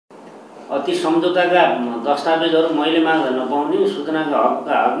ती सम्झौताका दस्तावेजहरू मैले माग्दा नपाउने सूचनाको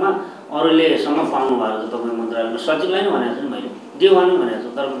हकका हकमा अरूलेसम्म पाउनु भएको छ तपाईँ मन्त्रालयमा सचिवलाई नै भनेको छु नि मैले जे भन्नु भनेको छु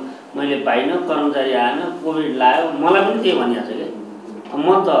तर मैले पाइनँ कर्मचारी आएन कोभिड लाग्यो मलाई पनि त्यही भनिएको छ कि म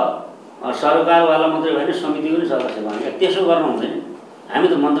त सरकारवाला मात्रै होइन समितिको पनि सदस्य भने त्यसो गर्नु हुँदैन हामी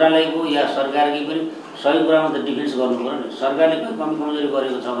त मन्त्रालयको या सरकारकै पनि सही कुरामा त डिफेन्स गर्नु पर्यो नि सरकारले कहीँ कमी कमजोरी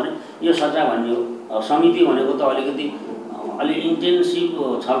गरेको छ भने यो सच्चा भन्ने हो समिति भनेको त अलिकति अलि इन्टेन्सिभ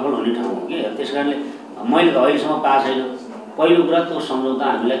छलफल हुने ठाउँ हो कि त्यस कारणले मैले त अहिलेसम्म पाएको छैन पहिलो कुरा त्यो सम्झौता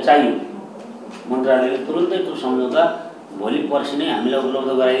हामीलाई चाहियो मन्त्रालयले तुरुन्तै त्यो सम्झौता भोलि पर्सि नै हामीलाई उपलब्ध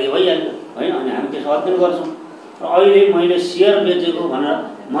गराइदिए भइहाल्यो होइन अनि हामी त्यसो अध्ययन गर्छौँ र अहिले मैले सेयर बेचेको भनेर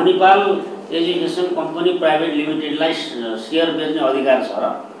Manipal education company private लिमिटेडलाई share बेच्ने अधिकार छ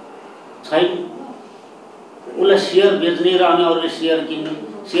र छैन उसलाई सेयर बेच्ने र अनि अरूले सेयर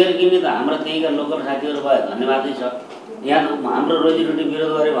किन्ने त हाम्रा त्यहीँका लोकल साथीहरू भए धन्यवादै छ यहाँ त हाम्रो रोजीरोटी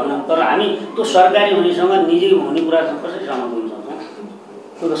विरोध गरे भन्नु तर हामी त्यो सरकारी हुनेसँग निजी हुने कुरासँग कसरी सहमत हुन सक्छौँ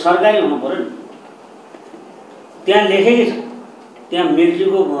त्यो त सरकारी हुनु पऱ्यो नि त्यहाँ लेखेकै छ त्यहाँ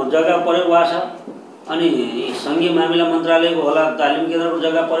मिलिट्रीको जग्गा प्रयोग भएको छ अनि सङ्घीय मामिला मन्त्रालयको होला तालिम केन्द्रको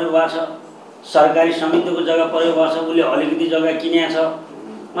जग्गा प्रयोग भएको छ सरकारी समितिको जग्गा प्रयोग भएको छ उसले अलिकति जग्गा किनेको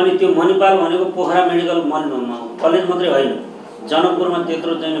छ अनि त्यो मणिपाल भनेको पोखरा मेडिकल कलेज मात्रै होइन जनकपुरमा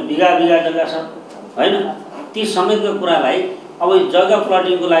त्यत्रो चाहिँ बिघा जग्गा छ होइन ती समेतको कुरालाई अब जग्गा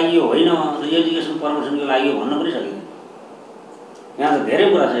प्लटिङको लागि हो होइन एजुकेसन प्रमोसनको लागि हो भन्न पनि सकिँदैन यहाँ त धेरै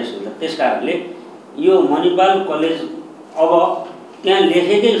कुरा छ यसको त्यस कारणले यो मणिपाल कलेज अब त्यहाँ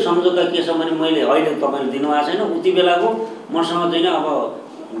लेखेकै सम्झौता के छ भने मैले अहिले तपाईँले दिनुभएको छैन उति बेलाको मसँग चाहिँ अब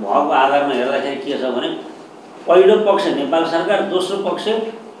भएको आधारमा हेर्दाखेरि के छ भने पहिलो पक्ष नेपाल सरकार दोस्रो पक्ष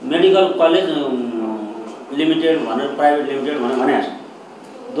मेडिकल कलेज लिमिटेड भनेर प्राइभेट लिमिटेड भनेर भनेको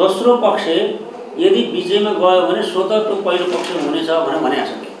छ दोस्रो पक्ष यदि बिचैमा गयो भने स्वतः त्यो पहिलो पक्ष हुनेछ भनेर भनेको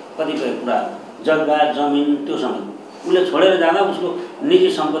छ कतिपय कुरा जग्गा जमिन त्यो समेत उसले छोडेर जाँदा उसको निजी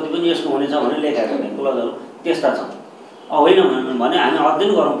सम्पत्ति पनि यसको हुनेछ भनेर लेखेको छ क्लजहरू त्यस्ता छन् होइन भने हामी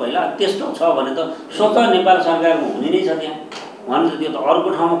अध्ययन गरौँ पहिला त्यस्तो छ भने त स्वतः नेपाल सरकारको हुने नै छ त्यहाँ भने त त्यो त अर्को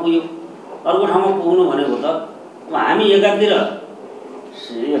ठाउँमा पुग्यो अर्को ठाउँमा पुग्नु भनेको त अब हामी एकातिर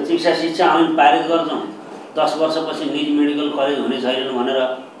यो शिक्षा ऐन पारित गर्छौँ 10 वर्षपछि निजी मेडिकल कलेज हुने छैन भनेर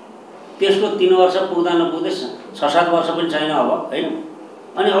त्यसको 3 वर्ष पुग्दा नपुग्दै 6-7 वर्ष पनि छैन अब होइन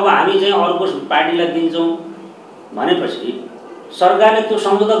अनि अब हामी चाहिँ अर्को पार्टीलाई दिन्छौँ भनेपछि सरकारले त्यो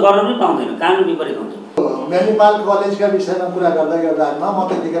सम्झौता गर्न पनि पाउँदैन कानुन विपरीत हुन्छ मणिपाल कलेजका विषयमा कुरा गर्दामा म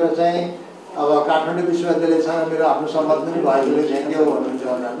त्यतिखेर चाहिँ अब काठमाडौँ विश्वविद्यालयसँग मेरो आफ्नो सम्बन्ध पनि भएकोले चाहिँ के हो भन्नुहुन्छ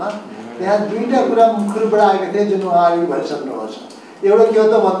भन्दामा त्यहाँ दुईवटा कुरा मुख्य रूपबाट आएको थिए जुन उहाँले भनिसक्नुभएको छ एउटा के हो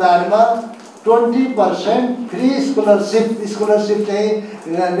त भन्दामा 20% फ्री स्कलरसिप चाहिँ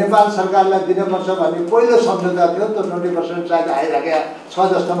नेपाल सरकारलाई दिनुपर्छ भन्ने पहिलो सम्झौता थियो त्यो 20% सायद आइराखेको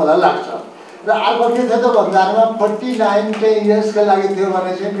छ जस्तो मलाई लाग्छ र अर्को के थियो त भन्दामा 49 चाहिँ इयर्सका लागि थियो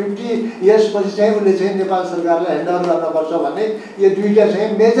भने चाहिँ 50 इयर्सपछि चाहिँ उसले चाहिँ नेपाल सरकारलाई ह्यान्डओभर गर्नुपर्छ भन्ने यो दुईवटा चाहिँ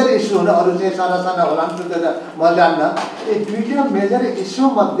मेजर इस्यु हुन अरू चाहिँ साना होला नि त्यो त म जान्न यो दुईवटा मेजर इस्यु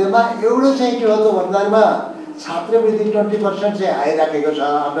मध्येमा एउटा चाहिँ के हो त भन्दामा छात्रवृत्ति 20% चाहिँ आइराखेको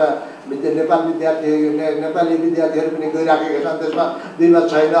छ हाम्रा नेपाली विद्यार्थीहरू पनि गइराखेका छन् त्यसमा 2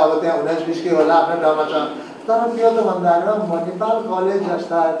 वर्ष छैन अब त्यहाँ 19-20 के होला आफ्नो ठाउँमा छ तर के हो त भन्दामा मणिपाल कलेज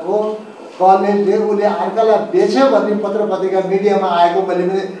जस्ताको कलेजले उसले अर्कालाई बेच्यो भन्ने पत्र पत्रिका मिडियामा आएको मैले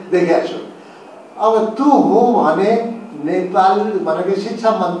पनि देखेको छु अब त्यो हो भने नेपाल भनेको शिक्षा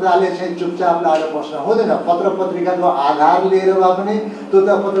मन्त्रालय चाहिँ चुपचाप लागेर बस्न हुँदैन पत्र पत्रिकाको आधार लिएर भए पनि त्यो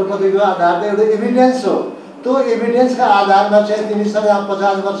त पत्र पत्रिकाको आधार त एउटा एभिडेन्स हो त्यो एभिडेन्सका आधारमा चाहिँ तिमीसँग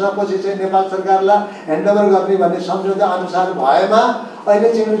 50 वर्षपछि चाहिँ नेपाल सरकारलाई ह्यान्डओभर गर्ने भन्ने सम्झौता अनुसार भएमा अहिले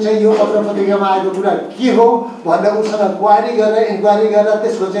चाहिँ यो पत्र पत्रिकामा आएको कुरा के हो भनेर उसँग क्वारी गरेर इन्क्वायरी गरेर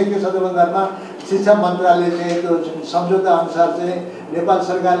त्यसको चाहिँ के छ भन्दामा शिक्षा मन्त्रालयले चाहिँ त्यो सम्झौता अनुसार चाहिँ नेपाल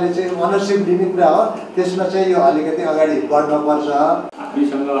सरकारले चाहिँ अनरसिप दिने कुरा हो त्यसमा चाहिँ यो अलिकति अगाडि बढ्नुपर्छ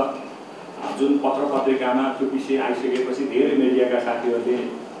हामीसँग जुन पत्र पत्रिकामा त्यो विषय आइसकेपछि धेरै मिडियाका साथीहरूले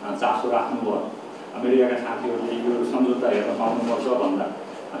चासो राख्नुभयो मिडियाका साथीहरूले यो सम्झौता हेर्न पाउनुपर्छ भन्दा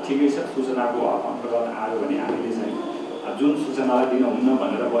ठिकै छ सूचनाको हक अन्तर्गत आयो भने हामीले चाहिँ जुन सूचनालाई दिनुहुन्न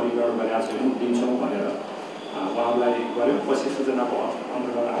भनेर वर्गीकरण गरेका छैनौँ दिन्छौँ भनेर उहाँहरूलाई गऱ्यौँ पछि सूचनाको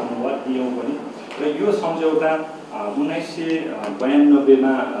अन्तर्गत आउनुभयो दियौँ पनि र यो सम्झौता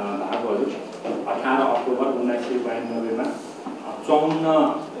 1992मा भएको हजुर 18 अक्टोबर 1992मा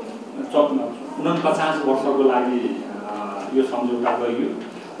 49 वर्षको लागि यो सम्झौता गरियो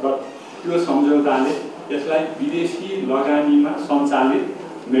र त्यो सम्झौताले यसलाई विदेशी लगानीमा सञ्चालित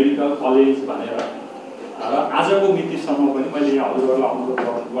मेडिकल कलेज भनेर र आजको मितिसम्म पनि मैले यहाँ हजुरहरूलाई अनुरोध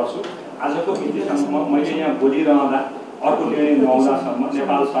गर्छु आजको मितिसम्म मैले यहाँ बोलिरहँदा अर्को निर्णय नआउँदासम्म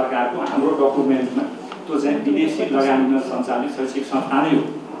नेपाल सरकारको हाम्रो डकुमेन्टमा त्यो चाहिँ विदेशी लगानीमा सञ्चालित शैक्षिक संस्था नै हो।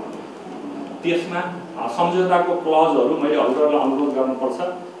 त्यसमा सम्झौताको क्लजहरू मैले हजुरहरूलाई अनुरोध गर्नुपर्छ।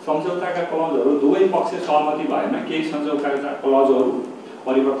 सम्झौताका क्लजहरू दुवै पक्ष सहमति भएमा केही सम्झौताका क्लजहरू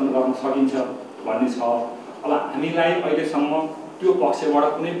परिवर्तन गर्न सकिन्छ भन्ने छ। अब हामीलाई अहिलेसम्म त्यो पक्षबाट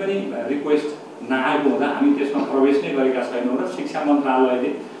कुनै पनि रिक्वेस्ट नआएको हुँदा हामी त्यसमा प्रवेश नै गरेका छैनौँ र शिक्षा मन्त्रालयले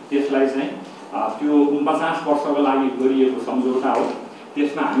त्यसलाई चाहिँ त्यो 49 वर्षको लागि गरिएको सम्झौता हो।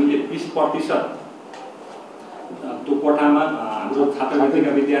 त्यसमा हामीले 20% त्यो कोटामा हाम्रो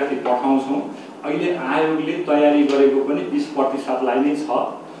छात्रवृत्तिका विद्यार्थी पठाउँछौँ। अहिले आयोगले तयारी गरेको पनि 20%लाई नै छ।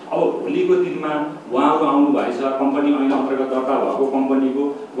 अब भोलिको दिनमा उहाँहरू आउनुभएछ, कम्पनी ऐन अन्तर्गत दर्ता भएको कम्पनीको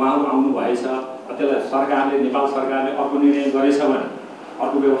उहाँहरू आउनुभएछ, त्यसलाई सरकारले नेपाल सरकारले अर्को निर्णय गरेछ भने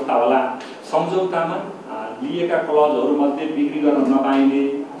अर्को व्यवस्था होला। सम्झौतामा लिएका क्लजहरूमध्ये बिक्री गर्न नपाइने,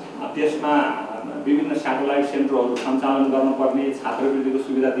 त्यसमा विभिन्न स्याटेलाइट सेन्टरहरू सञ्चालन गर्नुपर्ने, छात्रवृत्तिको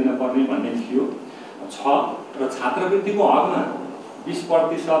सुविधा दिनुपर्ने भन्ने थियो छ। र छात्रवृत्तिको हकमा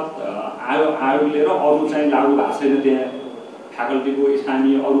 20% आयोगले र अरू चाहिँ लागू भएको छैन। त्यहाँ फ्याकल्टीको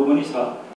स्थानीय अरू पनि छ,